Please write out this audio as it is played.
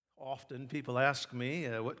Often people ask me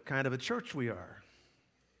what kind of a church we are.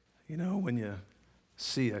 You know, when you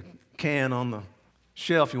see a can on the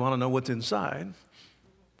shelf, you want to know what's inside.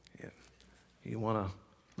 You want to,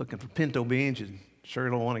 looking for pinto beans, you sure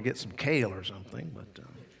don't want to get some kale or something. But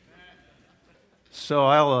so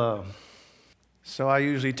I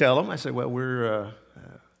usually tell them, I say, well, we're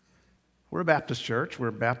a Baptist church.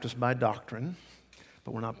 We're Baptist by doctrine,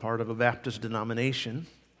 but we're not part of a Baptist denomination.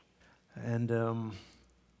 And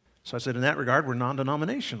so I said, in that regard, we're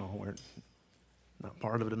non-denominational. We're not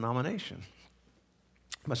part of a denomination.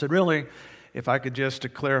 I said, really, if I could just to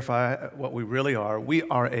clarify what we really are, we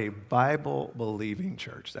are a Bible-believing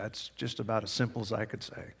church. That's just about as simple as I could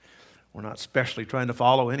say. We're not specially trying to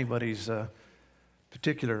follow anybody's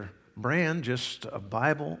particular brand, just a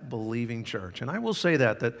Bible-believing church. And I will say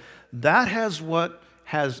that has what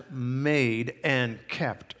has made and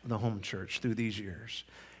kept the home church through these years,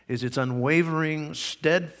 is its unwavering,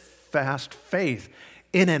 steadfast faith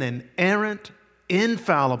in an inerrant,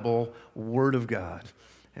 infallible Word of God.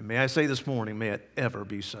 And may I say this morning, may it ever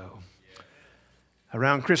be so.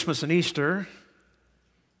 Around Christmas and Easter,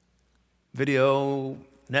 video,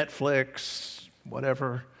 Netflix,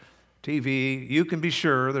 whatever, TV, you can be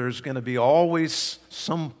sure there's going to be always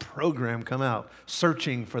some program come out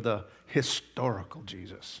searching for the historical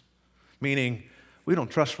Jesus. Meaning, we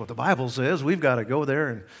don't trust what the Bible says. We've got to go there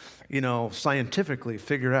and, scientifically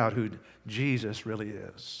figure out who Jesus really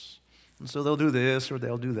is. And so they'll do this or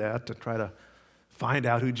they'll do that to try to find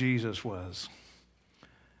out who Jesus was.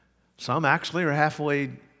 Some actually are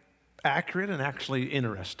halfway accurate and actually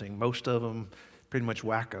interesting. Most of them pretty much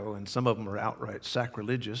wacko, and some of them are outright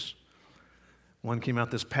sacrilegious. One came out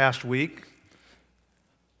this past week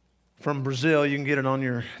from Brazil. You can get it on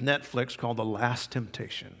your Netflix, called The Last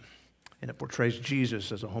Temptation, and it portrays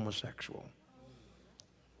Jesus as a homosexual.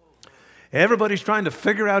 Everybody's trying to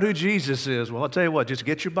figure out who Jesus is. Well, I'll tell you what, just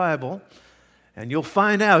get your Bible, and you'll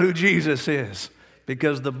find out who Jesus is,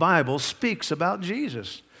 because the Bible speaks about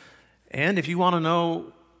Jesus. And if you want to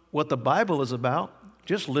know what the Bible is about,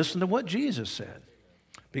 just listen to what Jesus said,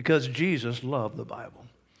 because Jesus loved the Bible.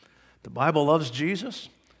 The Bible loves Jesus,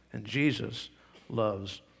 and Jesus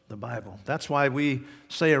loves the Bible. That's why we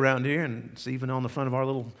say around here, and it's even on the front of our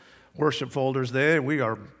little worship folders there, we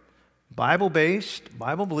are Bible-based,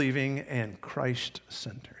 Bible-believing, and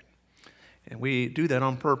Christ-centered. And we do that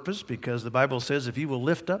on purpose because the Bible says, if you will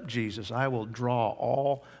lift up Jesus, I will draw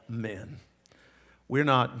all men. We're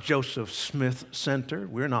not Joseph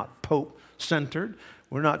Smith-centered. We're not Pope-centered.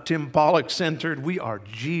 We're not Tim Pollock-centered. We are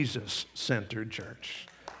Jesus-centered church.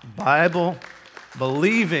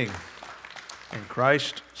 Bible-believing and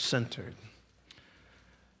Christ-centered.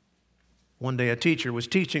 One day a teacher was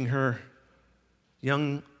teaching her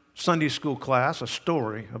young Sunday school class a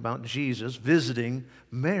story about Jesus visiting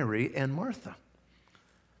Mary and Martha.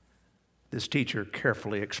 This teacher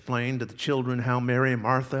carefully explained to the children how Mary and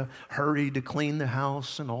Martha hurried to clean the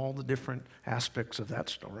house and all the different aspects of that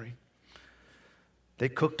story. They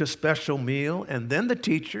cooked a special meal, and then the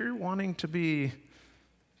teacher, wanting to be,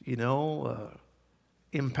 impactful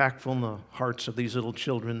in the hearts of these little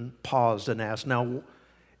children, paused and asked, now,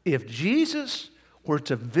 if Jesus were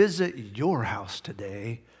to visit your house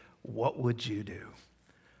today, what would you do?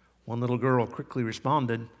 One little girl quickly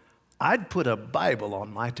responded, I'd put a Bible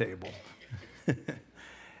on my table.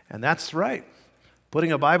 And that's right.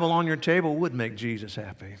 Putting a Bible on your table would make Jesus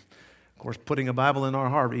happy. Of course, putting a Bible in our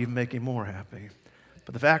heart would even make him more happy.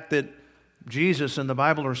 But the fact that Jesus and the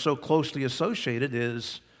Bible are so closely associated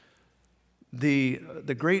is the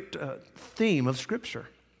great theme of Scripture.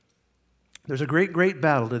 There's a great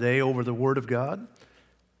battle today over the Word of God.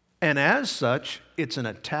 And as such, it's an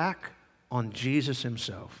attack on Jesus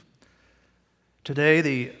himself. Today,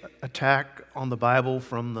 the attack on the Bible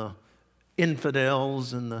from the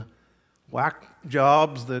infidels and the whack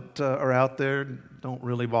jobs that are out there don't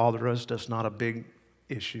really bother us. That's not a big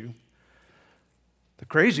issue. The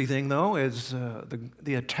crazy thing, though, is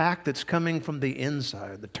the attack that's coming from the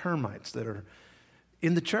inside, the termites that are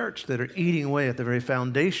in the church that are eating away at the very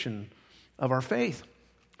foundation of our faith.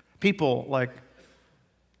 People like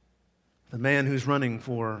the man who's running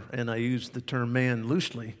for, and I use the term man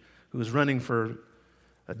loosely, who is running for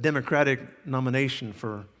a Democratic nomination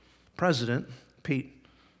for president, Pete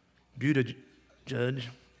Buttigieg,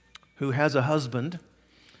 who has a husband.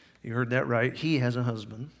 You heard that right. He has a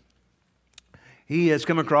husband. He has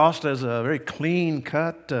come across as a very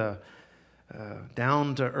clean-cut,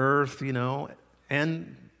 down-to-earth,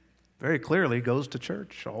 and very clearly goes to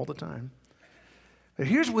church all the time. But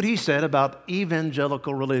here's what he said about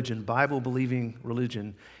evangelical religion, Bible-believing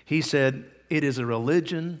religion. He said, it is a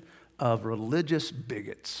religion of religious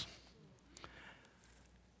bigots.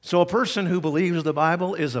 So a person who believes the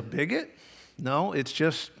Bible is a bigot? No, it's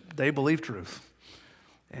just they believe truth.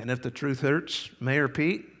 And if the truth hurts, Mayor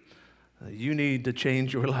Pete, you need to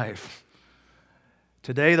change your life.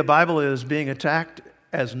 Today, the Bible is being attacked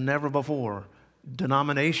as never before.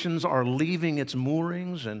 Denominations are leaving its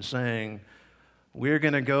moorings and saying, we're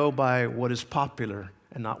going to go by what is popular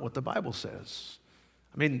and not what the Bible says.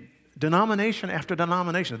 I mean, denomination after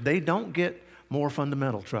denomination, they don't get more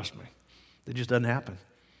fundamental, trust me. It just doesn't happen.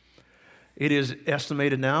 It is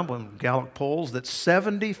estimated now by Gallup polls that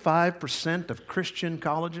 75% of Christian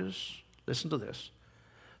colleges, listen to this,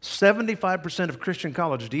 75% of Christian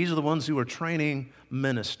colleges, these are the ones who are training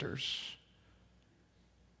ministers,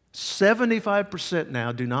 75%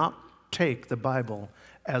 now do not take the Bible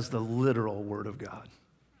as the literal Word of God.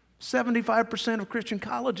 75% of Christian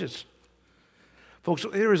colleges. Folks,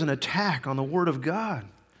 there is an attack on the Word of God.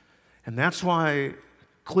 And that's why,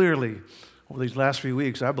 clearly, over these last few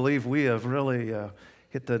weeks, I believe we have really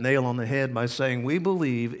hit the nail on the head by saying we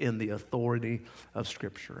believe in the authority of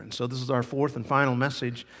Scripture. And so this is our fourth and final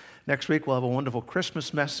message. Next week, we'll have a wonderful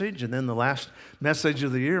Christmas message. And then the last message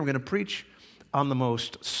of the year, we're going to preach on the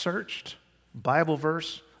most searched Bible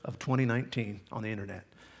verse of 2019 on the internet.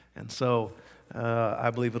 And so I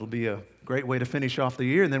believe it'll be a great way to finish off the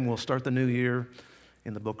year, and then we'll start the new year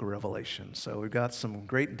in the book of Revelation. So we've got some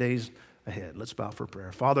great days ahead. Let's bow for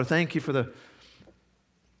prayer. Father, thank you for the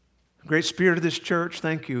great spirit of this church.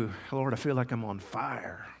 Thank you, Lord. I feel like I'm on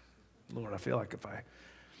fire. Lord, I feel like if I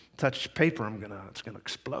touch paper, it's gonna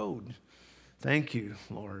explode. Thank you,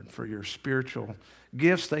 Lord, for your spiritual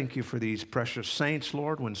gifts. Thank you for these precious saints,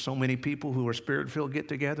 Lord. When so many people who are spirit-filled get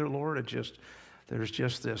together, Lord, there's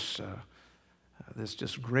just this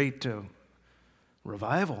just great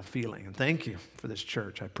revival feeling. And thank you for this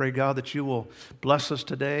church. I pray, God, that you will bless us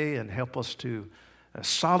today and help us to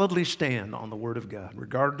solidly stand on the Word of God,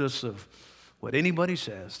 regardless of what anybody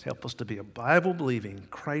says. Help us to be a Bible-believing,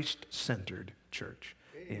 Christ-centered church.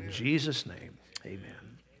 Amen. In Jesus' name,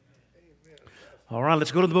 amen. All right,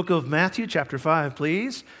 let's go to the book of Matthew, chapter 5,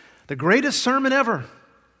 please. The greatest sermon ever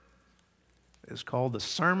is called the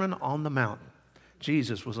Sermon on the Mount.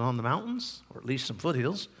 Jesus was on the mountains, or at least some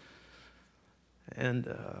foothills,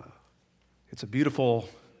 and it's a beautiful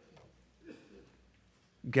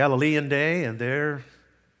Galilean day, and there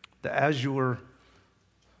the azure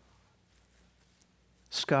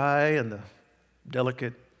sky and the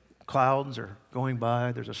delicate clouds are going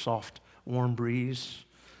by. There's a soft, warm breeze.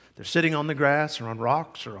 They're sitting on the grass or on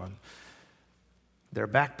rocks or on their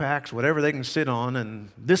backpacks, whatever they can sit on. And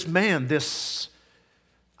this man, this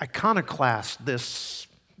iconoclast, this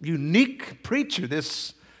unique preacher,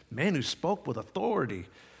 this man who spoke with authority,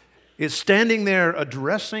 is standing there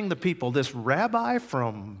addressing the people. This rabbi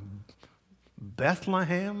from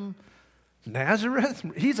Bethlehem, Nazareth,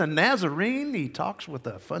 he's a Nazarene. He talks with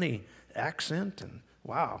a funny accent, and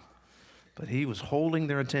wow. But he was holding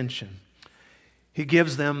their attention. He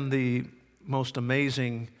gives them the most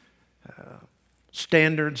amazing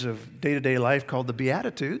standards of day-to-day life called the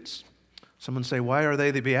Beatitudes. Someone say, why are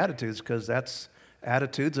they the Beatitudes? Because that's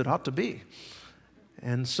attitudes it ought to be.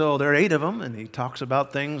 And so there are 8 of them, and he talks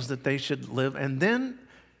about things that they should live. And then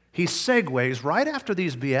he segues right after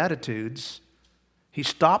these Beatitudes. He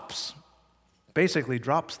stops, basically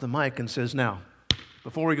drops the mic and says, now,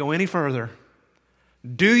 before we go any further,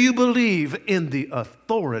 do you believe in the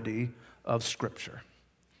authority of Scripture?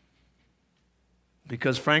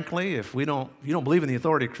 Because frankly, if you don't believe in the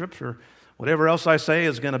authority of Scripture, whatever else I say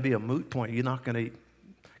is going to be a moot point. You're not going to,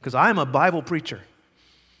 because I'm a Bible preacher.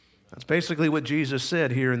 That's basically what Jesus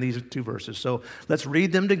said here in these 2 verses. So let's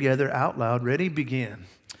read them together out loud. Ready, begin.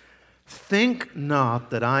 Think not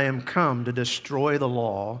that I am come to destroy the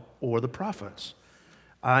law or the prophets.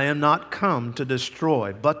 I am not come to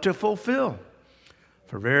destroy, but to fulfill.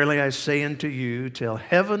 For verily I say unto you, till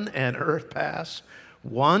heaven and earth pass,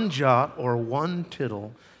 one jot or one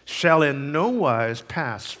tittle shall in no wise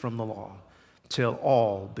pass from the law, till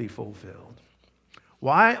all be fulfilled.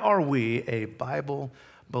 Why are we a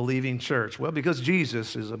Bible-believing church? Well, because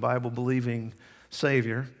Jesus is a Bible-believing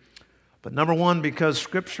Savior. But number 1, because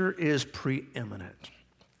Scripture is preeminent.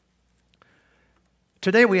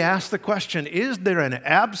 Today we ask the question, is there an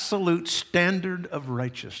absolute standard of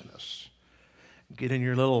righteousness? Get in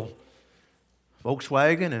your little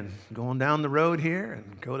Volkswagen and going down the road here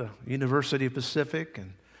and go to University of Pacific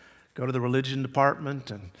and go to the religion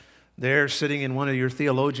department, and there sitting in one of your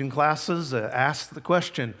theologian classes, ask the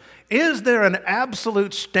question, is there an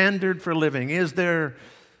absolute standard for living? Is there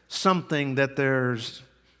something that there's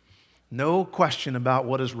no question about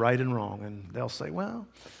what is right and wrong? And they'll say, well,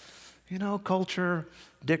 culture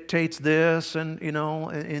dictates this, and,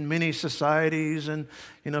 in many societies, and,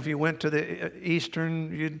 if you went to the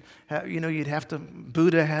Eastern, you'd have to,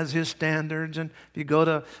 Buddha has his standards, and if you go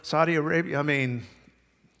to Saudi Arabia,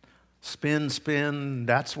 spin,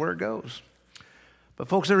 that's where it goes. But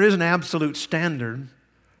folks, there is an absolute standard,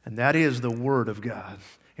 and that is the Word of God.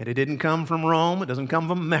 And it didn't come from Rome, it doesn't come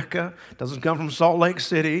from Mecca, it doesn't come from Salt Lake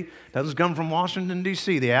City, it doesn't come from Washington,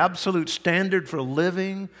 D.C. The absolute standard for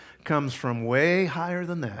living comes from way higher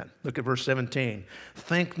than that. Look at verse 17.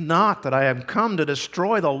 Think not that I have come to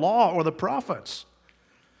destroy the law or the prophets.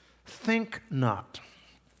 Think not.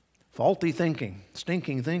 Faulty thinking,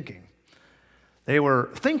 stinking thinking. They were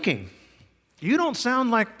thinking. You don't sound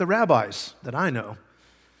like the rabbis that I know.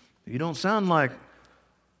 You don't sound like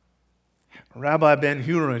Rabbi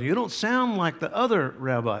Ben-Hur. You don't sound like the other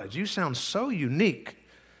rabbis. You sound so unique.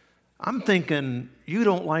 I'm thinking you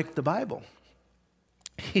don't like the Bible.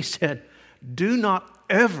 He said, do not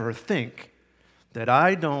ever think that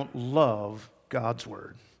I don't love God's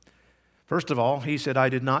Word. First of all, he said, I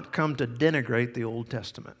did not come to denigrate the Old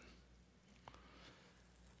Testament.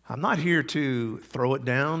 I'm not here to throw it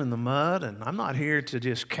down in the mud, and I'm not here to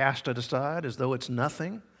just cast it aside as though it's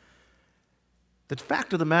nothing. The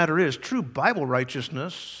fact of the matter is, true Bible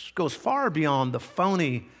righteousness goes far beyond the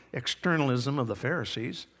phony externalism of the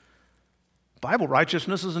Pharisees. Bible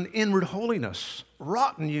righteousness is an inward holiness,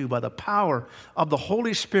 wrought in you by the power of the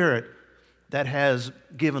Holy Spirit that has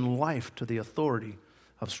given life to the authority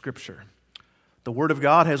of Scripture. The Word of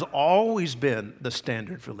God has always been the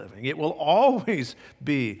standard for living. It will always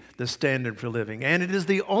be the standard for living, and it is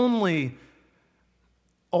the only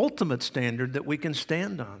ultimate standard that we can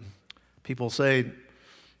stand on. People say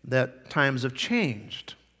that times have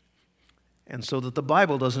changed, and so that the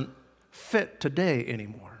Bible doesn't fit today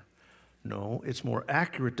anymore. No, it's more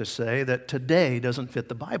accurate to say that today doesn't fit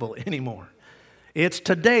the Bible anymore. It's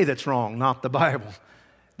today that's wrong, not the Bible.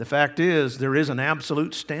 The fact is, there is an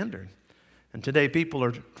absolute standard, and today people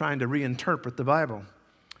are trying to reinterpret the Bible.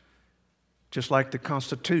 Just like the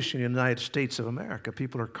Constitution of the United States of America,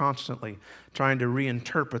 people are constantly trying to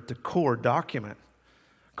reinterpret the core document,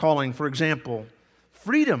 calling, for example,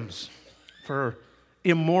 freedoms for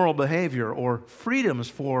immoral behavior or freedoms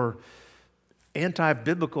for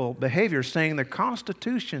anti-biblical behavior, saying the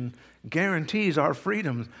Constitution guarantees our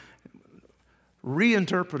freedoms,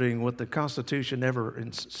 reinterpreting what the Constitution never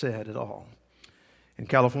said at all. In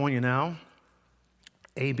California now,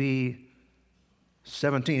 AB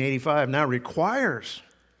 1785 now requires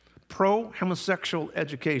pro-homosexual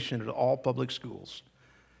education at all public schools.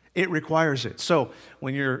 It requires it. So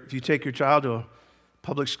if you take your child to a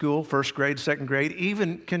public school, first grade, second grade,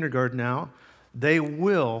 even kindergarten now,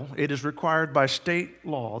 it is required by state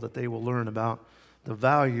law that they will learn about the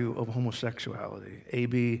value of homosexuality.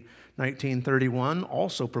 AB 1931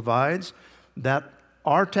 also provides that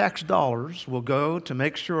our tax dollars will go to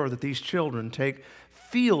make sure that these children take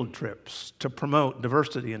field trips to promote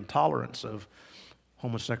diversity and tolerance of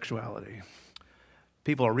homosexuality.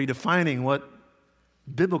 People are redefining what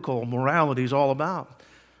biblical morality is all about.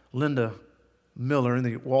 Linda Miller in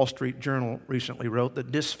the Wall Street Journal recently wrote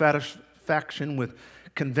that dissatisfaction with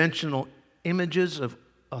conventional images of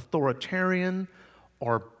authoritarian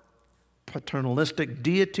or paternalistic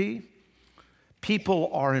deity, people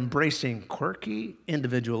are embracing quirky,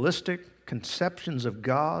 individualistic conceptions of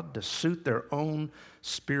God to suit their own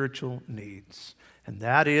spiritual needs. And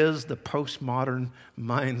that is the postmodern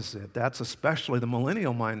mindset. That's especially the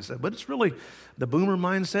millennial mindset. But it's really the boomer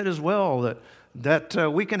mindset as well,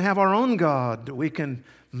 that we can have our own God, that we can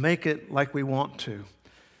make it like we want to.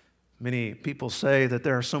 Many people say that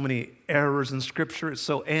there are so many errors in Scripture, it's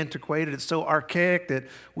so antiquated, it's so archaic that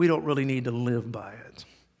we don't really need to live by it.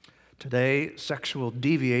 Today, sexual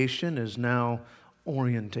deviation is now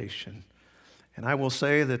orientation. And I will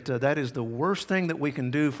say that that is the worst thing that we can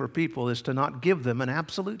do for people, is to not give them an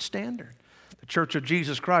absolute standard. The Church of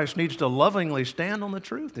Jesus Christ needs to lovingly stand on the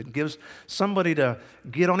truth. It gives somebody to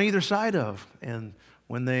get on either side of. And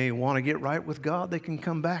when they want to get right with God, they can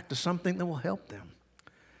come back to something that will help them.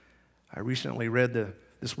 I recently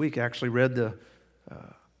this week actually read the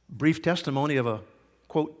brief testimony of a,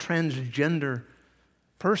 quote, transgender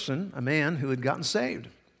person, a man who had gotten saved.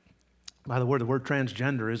 By the way, the word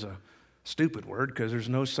transgender is a stupid word, because there's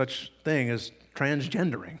no such thing as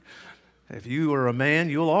transgendering. If you are a man,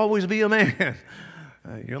 you'll always be a man.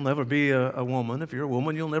 You'll never be a woman. If you're a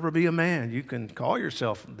woman, you'll never be a man. You can call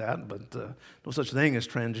yourself that, but no such thing as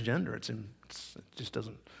transgender.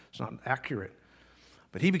 It's not accurate.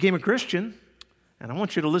 But he became a Christian, and I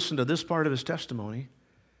want you to listen to this part of his testimony.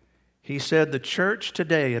 He said, the church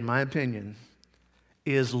today, in my opinion,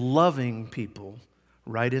 is loving people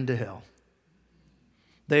right into hell.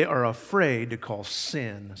 They are afraid to call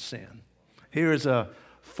sin, sin. Here is a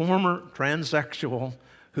former transsexual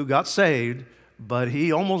who got saved, but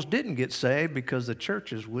he almost didn't get saved because the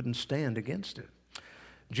churches wouldn't stand against it.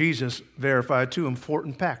 Jesus verified two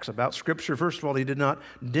important facts about Scripture. First of all, he did not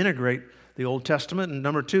denigrate the Old Testament. And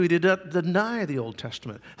number two, he did not deny the Old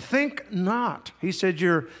Testament. Think not. He said,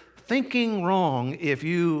 you're thinking wrong if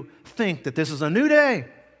you think that this is a new day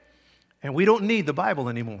and we don't need the Bible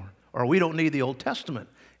anymore, or we don't need the Old Testament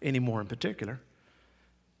anymore in particular.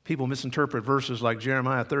 People misinterpret verses like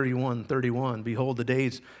Jeremiah 31:31. Behold, the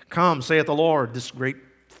days come, saith the Lord, this great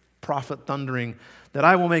prophet thundering, that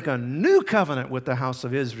I will make a new covenant with the house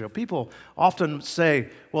of Israel. People often say,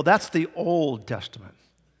 well, that's the Old Testament.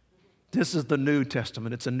 This is the New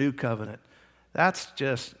Testament. It's a new covenant. That's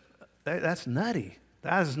nutty.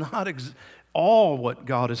 That is not all what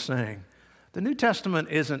God is saying. The New Testament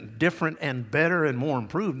isn't different and better and more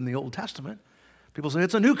improved than the Old Testament. People say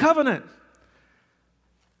it's a new covenant,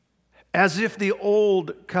 as if the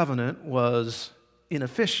old covenant was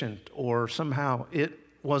inefficient or somehow it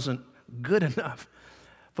wasn't good enough.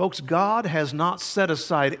 Folks, God has not set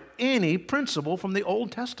aside any principle from the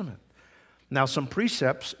Old Testament. Now, some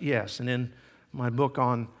precepts, yes, and in my book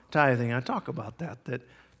on tithing, I talk about that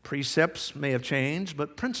precepts may have changed,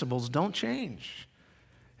 but principles don't change.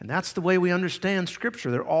 And that's the way we understand Scripture.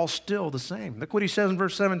 They're all still the same. Look what he says in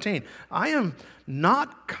verse 17. I am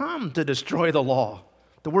not come to destroy the law.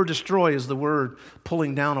 The word destroy is the word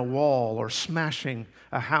pulling down a wall or smashing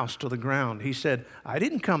a house to the ground. He said, I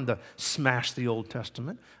didn't come to smash the Old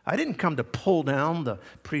Testament. I didn't come to pull down the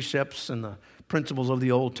precepts and the principles of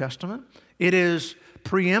the Old Testament. It is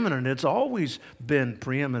preeminent. It's always been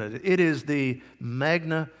preeminent. It is the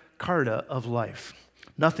Magna Carta of life.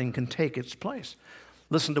 Nothing can take its place.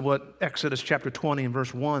 Listen to what Exodus chapter 20 and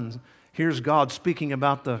verse 1. Here's God speaking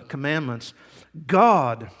about the commandments.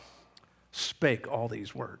 God spake all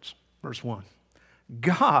these words. Verse 1.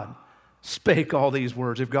 God spake all these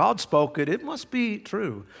words. If God spoke it, it must be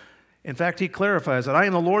true. In fact, he clarifies that I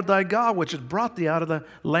am the Lord thy God, which has brought thee out of the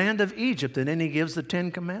land of Egypt. And then he gives the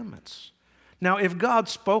 10 commandments. Now, if God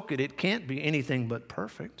spoke it, it can't be anything but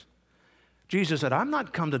perfect. Jesus said, I'm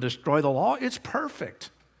not come to destroy the law. It's perfect.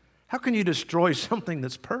 How can you destroy something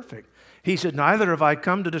that's perfect? He said, neither have I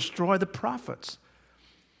come to destroy the prophets.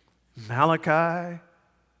 Malachi,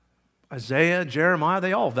 Isaiah, Jeremiah,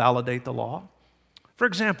 they all validate the law. For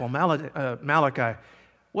example, Malachi,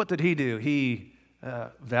 what did he do? He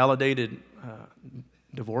validated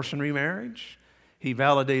divorce and remarriage. He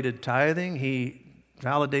validated tithing. He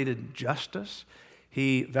validated justice.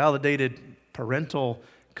 He validated parental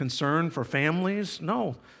concern for families.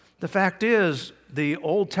 No, the fact is the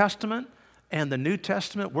Old Testament and the New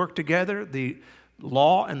Testament work together. The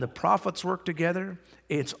law and the prophets work together.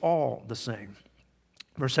 It's all the same.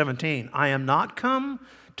 Verse 17, I am not come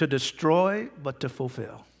to destroy, but to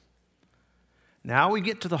fulfill. Now we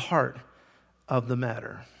get to the heart of the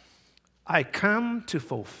matter. I come to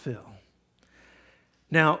fulfill.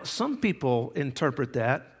 Now, some people interpret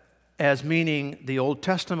that as meaning the Old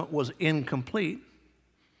Testament was incomplete,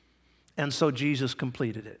 and so Jesus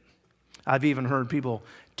completed it. I've even heard people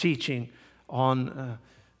teaching on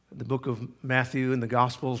the book of Matthew and the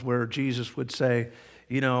Gospels where Jesus would say,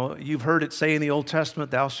 you know, you've heard it say in the Old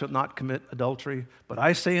Testament, thou shalt not commit adultery, but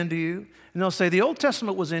I say unto you, and they'll say the Old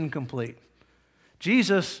Testament was incomplete.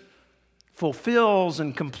 Jesus fulfills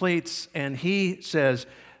and completes, and he says,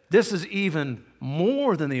 this is even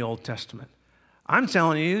more than the Old Testament. I'm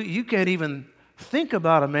telling you, you can't even think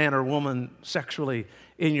about a man or woman sexually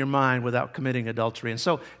in your mind without committing adultery. And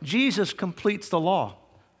so Jesus completes the law.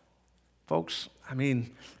 Folks, I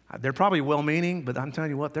mean, they're probably well-meaning, but I'm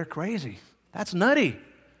telling you what, they're crazy. That's nutty.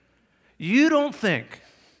 You don't think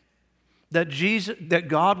that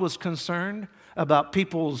God was concerned about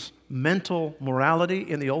people's mental morality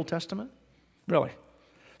in the Old Testament? Really?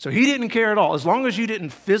 So he didn't care at all. As long as you didn't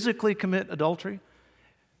physically commit adultery,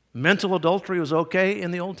 mental adultery was okay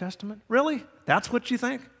in the Old Testament? Really? That's what you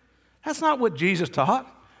think? That's not what Jesus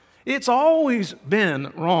taught. It's always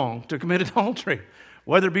been wrong to commit adultery,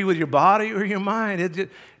 whether it be with your body or your mind.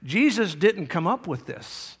 Jesus didn't come up with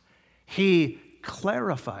this. He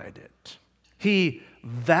clarified it. He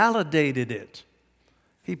validated it.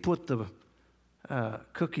 He put the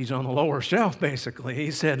cookies on the lower shelf, basically.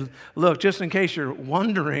 He said, look, just in case you're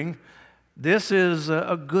wondering, this is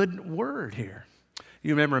a good word here.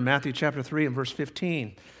 You remember in Matthew chapter 3 and verse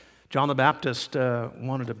 15, John the Baptist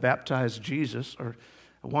wanted to baptize Jesus, or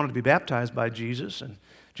wanted to be baptized by Jesus, and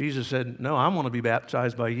Jesus said, no, I want to be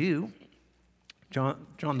baptized by you. John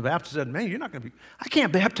the Baptist said, man, you're not going to be, I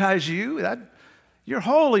can't baptize you. You're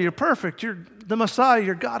holy, you're perfect, you're the Messiah,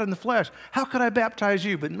 you're God in the flesh. How could I baptize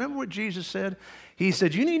you? But remember what Jesus said? He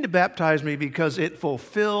said, you need to baptize me because it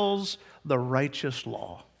fulfills the righteous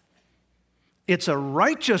law. It's a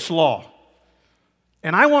righteous law,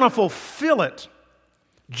 and I want to fulfill it.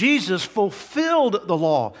 Jesus fulfilled the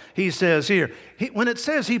law, he says here. When it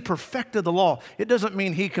says he perfected the law, it doesn't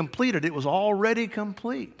mean he completed it. It was already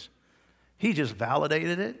complete. He just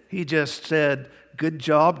validated it. He just said, good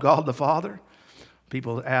job, God the Father.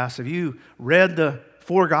 People ask, have you read the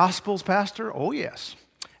 4 Gospels, Pastor? Oh, yes.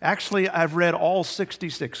 Actually, I've read all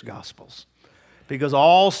 66 Gospels because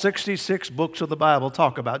all 66 books of the Bible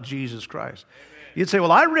talk about Jesus Christ. Amen. You'd say,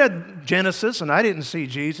 well, I read Genesis and I didn't see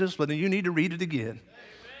Jesus. Well, then you need to read it again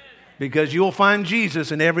because you'll find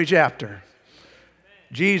Jesus in every chapter. Amen.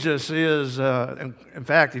 Jesus is, in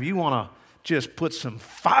fact, if you want to just put some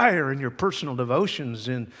fire in your personal devotions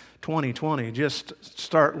in 2020, just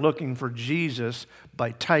start looking for Jesus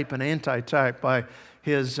by type and anti-type, by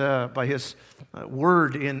his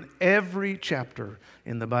word in every chapter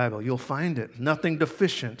in the Bible. You'll find it. Nothing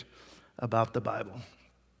deficient about the Bible.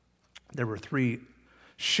 There were 3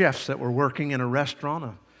 chefs that were working in a restaurant,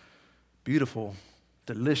 a beautiful,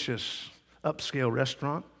 delicious, upscale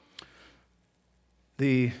restaurant.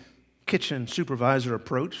 The kitchen supervisor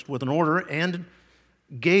approached with an order and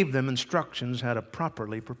gave them instructions how to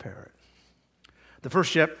properly prepare it. The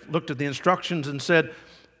first chef looked at the instructions and said,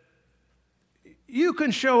 you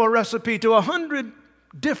can show a recipe to 100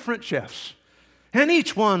 different chefs, and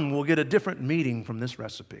each one will get a different meaning from this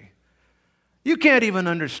recipe. You can't even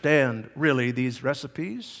understand, really, these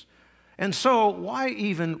recipes, and so why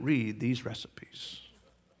even read these recipes?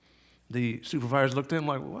 The supervisor looked at him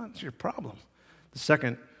like, what's your problem? The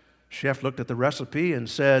second chef looked at the recipe and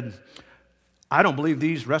said, I don't believe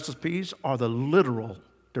these recipes are the literal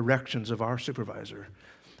directions of our supervisor.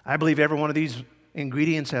 I believe every one of these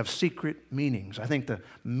ingredients have secret meanings. I think the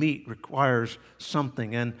meat requires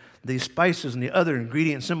something, and the spices and the other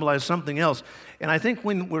ingredients symbolize something else. And I think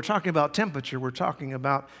when we're talking about temperature, we're talking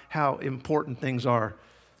about how important things are.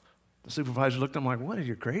 The supervisor looked at him like, what, are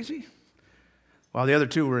you crazy? While the other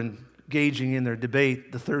 2 were engaging in their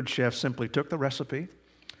debate, the third chef simply took the recipe,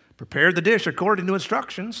 prepared the dish according to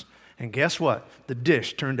instructions, and guess what? The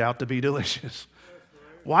dish turned out to be delicious.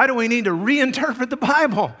 Why do we need to reinterpret the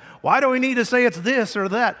Bible? Why do we need to say it's this or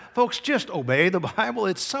that? Folks, just obey the Bible.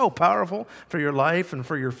 It's so powerful for your life and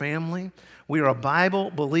for your family. We are a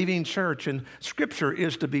Bible-believing church, and Scripture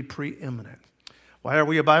is to be preeminent. Why are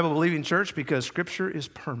we a Bible-believing church? Because Scripture is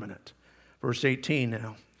permanent. Verse 18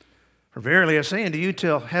 now. For verily I say unto you,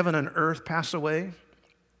 till heaven and earth pass away,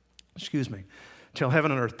 till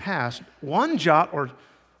heaven and earth pass, one jot or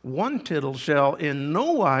one tittle shall in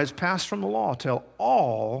no wise pass from the law till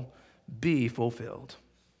all be fulfilled.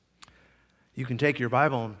 You can take your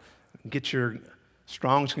Bible and get your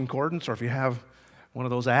Strong's Concordance, or if you have one of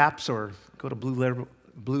those apps, or go to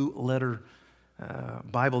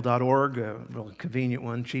blueletterbible.org, a real convenient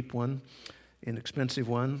one, cheap one, inexpensive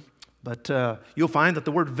one. But you'll find that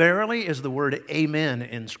the word verily is the word amen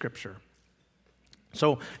in Scripture.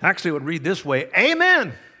 So actually it would read this way,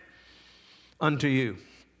 amen unto you.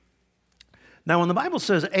 Now, when the Bible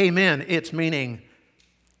says amen, it's meaning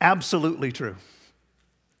absolutely true.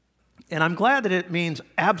 And I'm glad that it means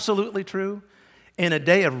absolutely true. In a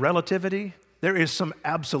day of relativity, there is some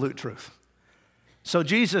absolute truth. So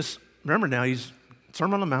Jesus, remember now, he's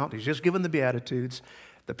Sermon on the Mount. He's just given the Beatitudes.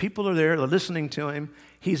 The people are there. They're listening to him.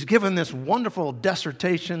 He's given this wonderful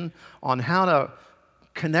dissertation on how to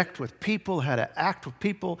connect with people, how to act with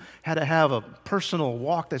people, how to have a personal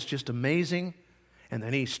walk that's just amazing. And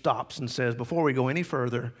then he stops and says, before we go any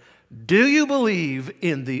further, do you believe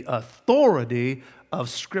in the authority of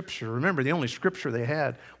Scripture? Remember, the only Scripture they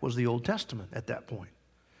had was the Old Testament at that point.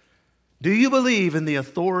 Do you believe in the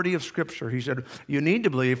authority of Scripture? He said, you need to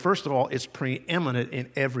believe, first of all, it's preeminent in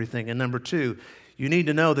everything. And number 2, you need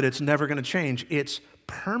to know that it's never going to change. It's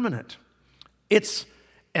permanent.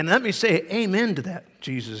 And let me say amen to that,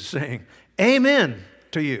 Jesus is saying. Amen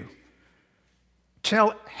to you.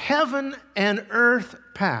 Till heaven and earth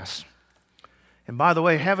pass. And by the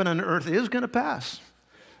way, heaven and earth is going to pass.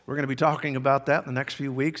 We're going to be talking about that in the next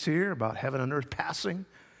few weeks here, about heaven and earth passing.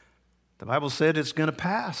 The Bible said it's going to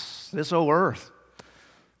pass, this old earth.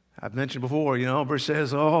 I've mentioned before, Bruce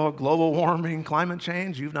says, global warming, climate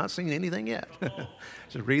change, you've not seen anything yet.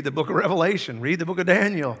 Just read the book of Revelation, read the book of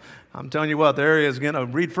Daniel. I'm telling you what, there is going to,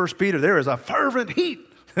 read 1 Peter, there is a fervent heat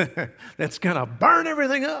that's going to burn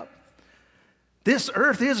everything up. This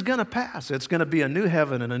earth is going to pass. It's going to be a new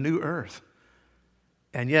heaven and a new earth.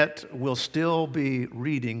 And yet, we'll still be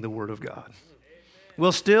reading the Word of God.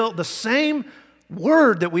 We'll still, the same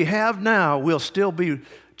word that we have now, we'll still be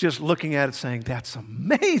just looking at it saying, that's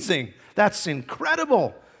amazing. That's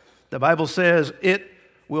incredible. The Bible says it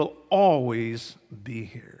will always be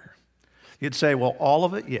here. You'd say, well, all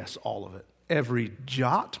of it? Yes, all of it. Every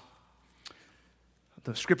jot.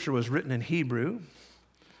 The scripture was written in Hebrew,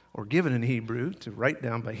 or given in Hebrew to write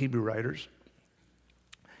down by Hebrew writers.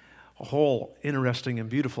 A whole interesting and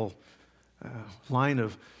beautiful line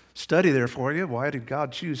of study there for you. Why did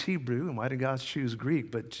God choose Hebrew and why did God choose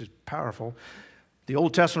Greek? But just powerful. The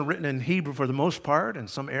Old Testament written in Hebrew for the most part, and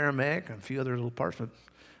some Aramaic and a few other little parts, but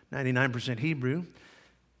 99% Hebrew.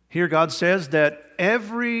 Here God says that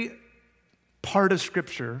every part of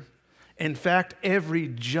Scripture, in fact, every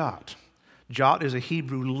jot is a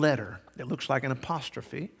Hebrew letter. It looks like an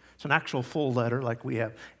apostrophe. It's an actual full letter like we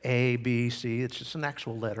have A, B, C. It's just an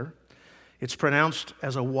actual letter. It's pronounced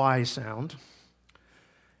as a Y sound.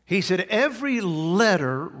 He said every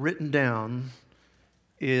letter written down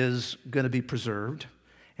is going to be preserved.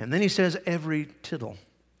 And then he says every tittle.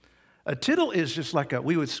 A tittle is just like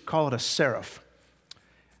we would call it a serif.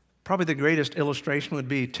 Probably the greatest illustration would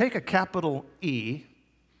be take a capital E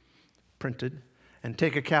printed and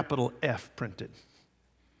take a capital F printed.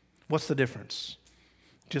 What's the difference?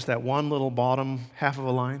 Just that one little bottom half of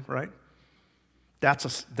a line, right? That's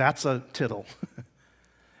a tittle.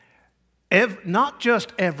 Not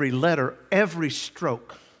just every letter, every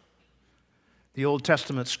stroke. The Old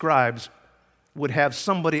Testament scribes would have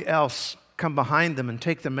somebody else come behind them and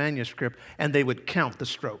take the manuscript, and they would count the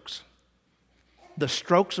strokes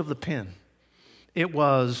of the pen. It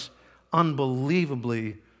was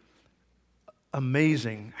unbelievably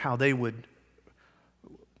amazing how they would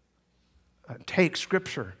take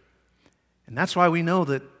Scripture. And that's why we know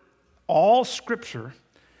that all Scripture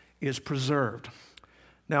is preserved.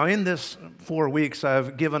 Now, in this 4 weeks,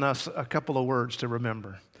 I've given us a couple of words to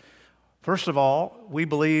remember. First of all, we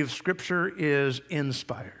believe Scripture is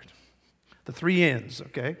inspired. The 3 N's,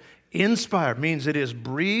 okay? Inspired means it is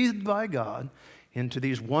breathed by God into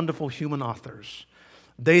these wonderful human authors.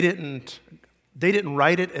 They didn't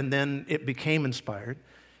write it and then it became inspired.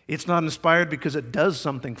 It's not inspired because it does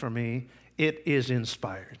something for me. It is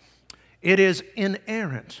inspired. It is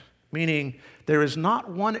inerrant, meaning there is not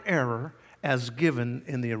one error as given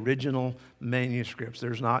in the original manuscripts.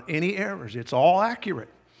 There's not any errors. It's all accurate.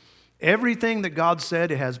 Everything that God said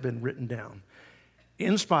has been written down.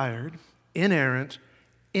 Inspired, inerrant,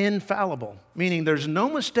 infallible, meaning there's no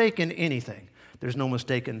mistake in anything. There's no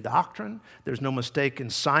mistake in doctrine. There's no mistake in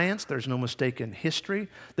science. There's no mistake in history.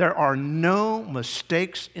 There are no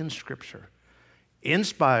mistakes in Scripture.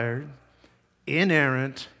 Inspired,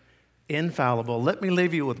 inerrant, infallible. Let me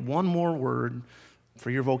leave you with one more word for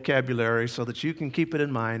your vocabulary so that you can keep it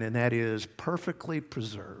in mind, and that is perfectly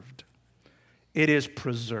preserved. It is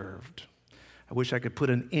preserved. I wish I could put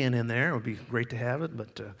an N in there. It would be great to have it,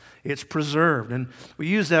 but it's preserved. And we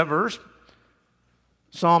use that verse,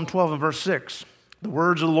 Psalm 12 and verse 6. The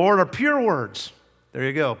words of the Lord are pure words. There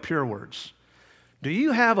you go, pure words. Do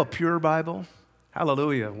you have a pure Bible?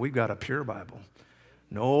 Hallelujah, we've got a pure Bible.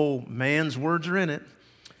 No man's words are in it.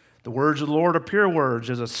 The words of the Lord are pure words,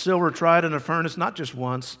 as a silver tried in a furnace, not just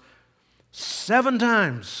once, 7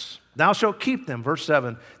 times. Thou shalt keep them. Verse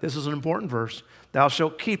 7, this is an important verse. Thou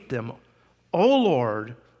shalt keep them. O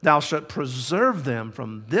Lord, thou shalt preserve them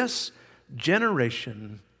from this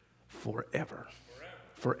generation forever.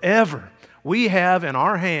 Forever. We have in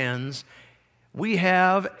our hands, we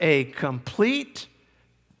have a complete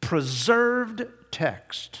preserved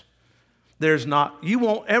text. You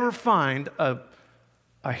won't ever find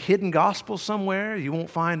a hidden gospel somewhere. You won't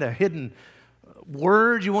find a hidden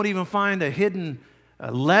word. You won't even find a hidden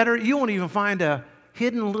letter. You won't even find a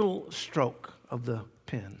hidden little stroke of the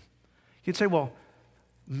pen. You'd say, well,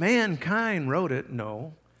 mankind wrote it.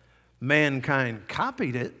 No, mankind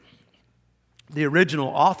copied it. The original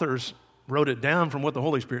authors wrote it down from what the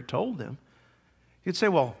Holy Spirit told them. You'd say,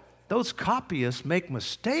 well, those copyists make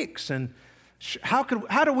mistakes, and how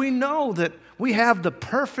do we know that we have the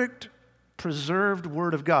perfect preserved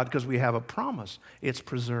Word of God? Because we have a promise. It's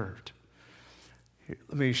preserved. Here,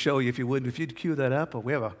 let me show you, if you'd cue that up.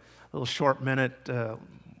 We have a little short minute and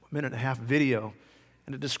a half video,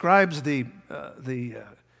 and it describes the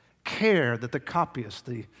care that the copyists,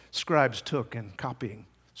 the scribes, took in copying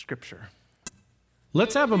Scripture.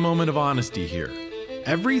 Let's have a moment of honesty here.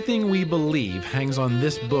 Everything we believe hangs on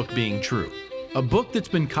this book being true. A book that's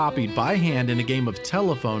been copied by hand in a game of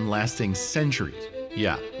telephone lasting centuries.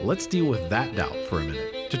 Yeah, let's deal with that doubt for a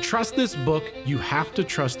minute. To trust this book, you have to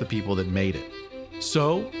trust the people that made it.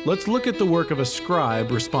 So, let's look at the work of a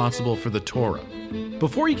scribe responsible for the Torah.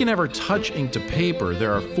 Before he can ever touch ink to paper,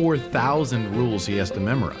 there are 4,000 rules he has to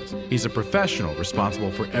memorize. He's a professional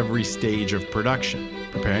responsible for every stage of production,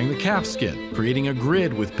 preparing the calfskin, creating a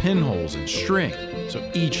grid with pinholes and string, so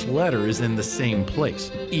each letter is in the same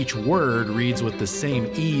place. Each word reads with the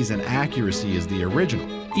same ease and accuracy as the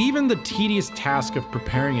original. Even the tedious task of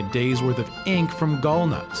preparing a day's worth of ink from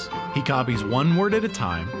gallnuts. He copies one word at a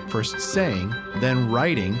time, first saying, then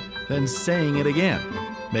writing, then saying it again.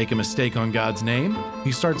 Make a mistake on God's name,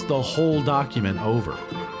 he starts the whole document over.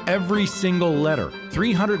 Every single letter,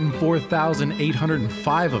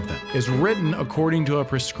 304,805 of them, is written according to a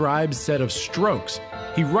prescribed set of strokes.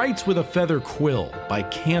 He writes with a feather quill, by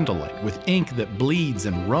candlelight, with ink that bleeds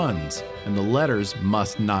and runs, and the letters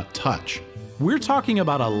must not touch. We're talking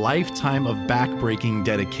about a lifetime of backbreaking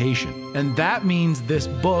dedication, and that means this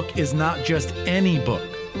book is not just any book.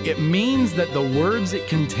 It means that the words it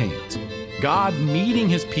contains, God meeting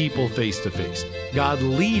his people face to face, God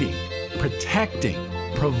leading, protecting,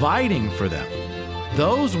 providing for them,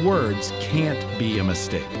 those words can't be a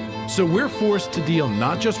mistake. So we're forced to deal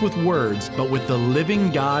not just with words, but with the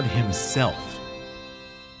living God himself.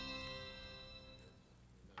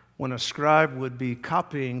 When a scribe would be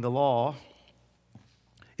copying the law,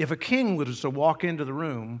 if a king was to walk into the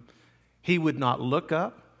room, he would not look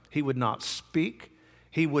up, he would not speak,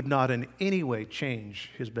 he would not in any way change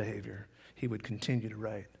his behavior. He would continue to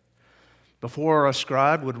write. Before a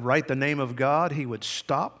scribe would write the name of God, he would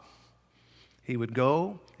stop, he would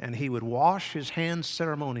go, and he would wash his hands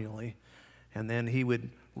ceremonially, and then he would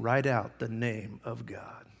write out the name of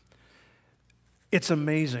God. It's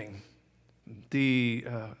amazing the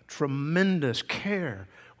tremendous care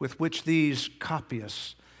with which these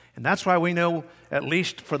copyists, and that's why we know, at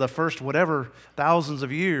least for the first whatever thousands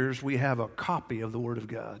of years, we have a copy of the Word of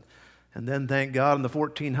God. And then, thank God, in the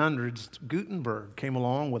 1400s, Gutenberg came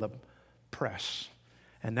along with a press.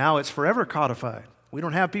 And now it's forever codified. We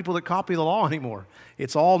don't have people that copy the law anymore.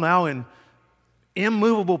 It's all now in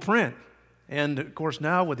immovable print. And, of course,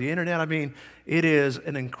 now with the internet, it is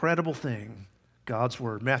an incredible thing, God's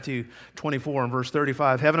Word. Matthew 24 and verse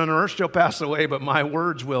 35, heaven and earth shall pass away, but my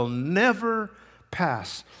words will never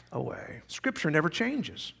pass away. Scripture never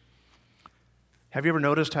changes. Have you ever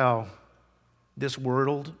noticed how this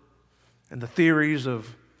world and the theories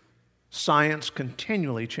of science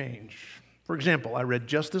continually change? For example, I read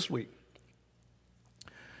just this week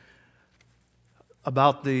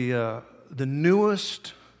about the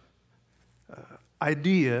newest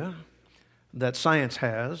idea that science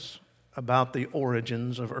has about the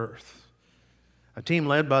origins of Earth. A team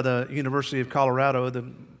led by the University of Colorado that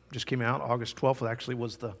just came out, August 12th actually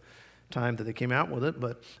was the time that they came out with it,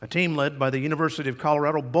 but a team led by the University of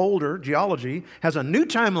Colorado Boulder Geology has a new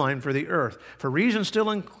timeline for the Earth. For reasons still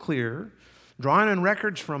unclear, drawing on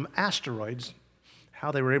records from asteroids.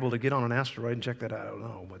 How they were able to get on an asteroid and check that out, I don't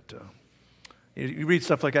know, but you read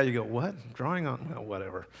stuff like that, you go, what? Drawing on, well,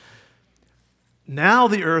 whatever. Now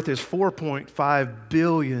the Earth is 4.5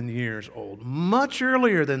 billion years old, much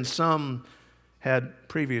earlier than some had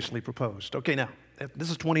previously proposed. Okay, now,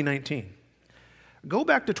 this is 2019. Go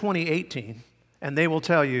back to 2018, and they will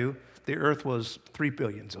tell you the Earth was 3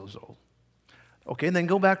 billion years old. Okay, and then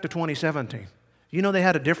go back to 2017. You know they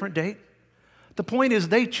had a different date? The point is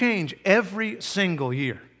they change every single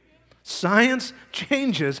year. Science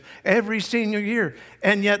changes every single year.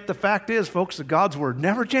 And yet the fact is, folks, that God's Word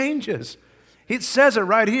never changes. It says it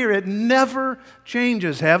right here. It never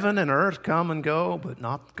changes. Heaven and earth come and go, but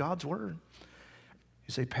not God's Word.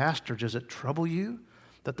 You say, Pastor, does it trouble you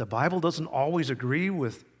that the Bible doesn't always agree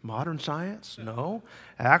with modern science? No.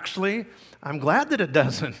 Actually, I'm glad that it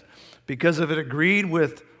doesn't, because if it agreed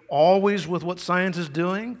always with what science is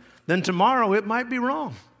doing, then tomorrow it might be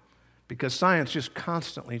wrong, because science just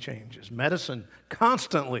constantly changes. Medicine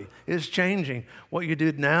constantly is changing. What you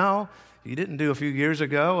did now, you didn't do a few years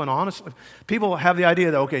ago, and honestly, people have the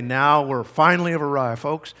idea that, okay, now we're finally have arrived,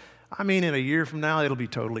 folks. In a year from now, it'll be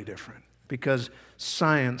totally different, because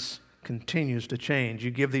science continues to change.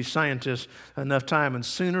 You give these scientists enough time, and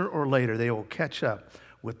sooner or later they will catch up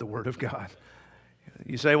with the Word of God.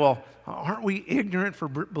 You say, well, aren't we ignorant for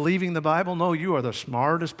believing the Bible? No, you are the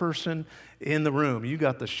smartest person in the room. You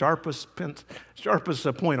got the sharpest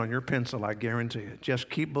point on your pencil, I guarantee it. Just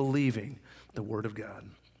keep believing the Word of God.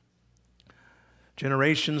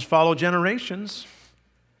 Generations follow generations,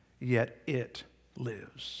 yet it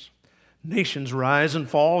lives. Nations rise and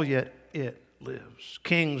fall, yet it lives.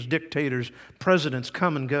 Kings, dictators, presidents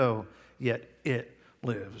come and go, yet it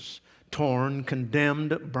lives. Torn,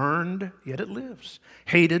 condemned, burned, yet it lives.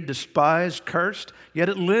 Hated, despised, cursed, yet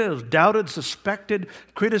it lives. Doubted, suspected,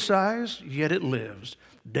 criticized, yet it lives.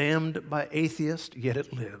 Damned by atheists, yet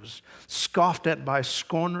it lives. Scoffed at by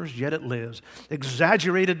scorners, yet it lives.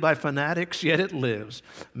 Exaggerated by fanatics, yet it lives.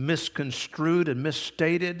 Misconstrued and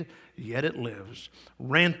misstated, yet it lives.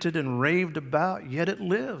 Ranted and raved about, yet it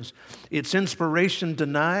lives. Its inspiration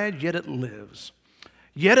denied, yet it lives.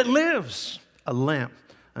 Yet it lives, a lamp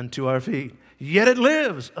unto our feet. Yet it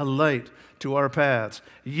lives, a light to our paths.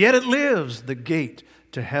 Yet it lives, the gate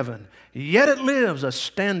to heaven. Yet it lives, a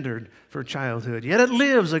standard for childhood. Yet it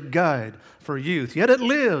lives, a guide for youth. Yet it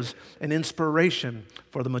lives, an inspiration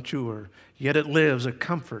for the mature. Yet it lives, a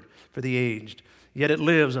comfort for the aged. Yet it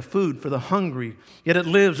lives, a food for the hungry. Yet it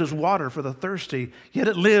lives as water for the thirsty. Yet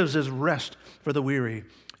it lives as rest for the weary.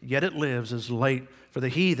 Yet it lives as light for the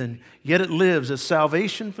heathen. Yet it lives as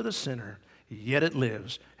salvation for the sinner. Yet it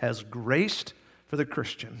lives as grace for the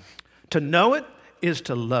Christian. To know it is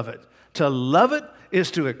to love it. To love it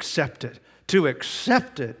is to accept it. To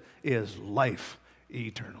accept it is life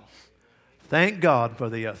eternal. Thank God for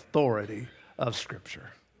the authority of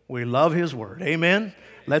Scripture. We love His Word. Amen?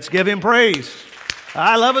 Let's give Him praise.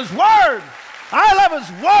 I love His Word. I love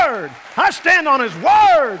His Word. I stand on His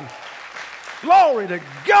Word. Glory to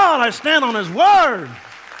God, I stand on His Word.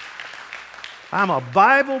 I'm a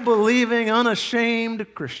Bible-believing, unashamed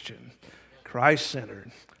Christian,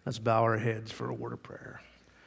 Christ-centered. Let's bow our heads for a word of prayer.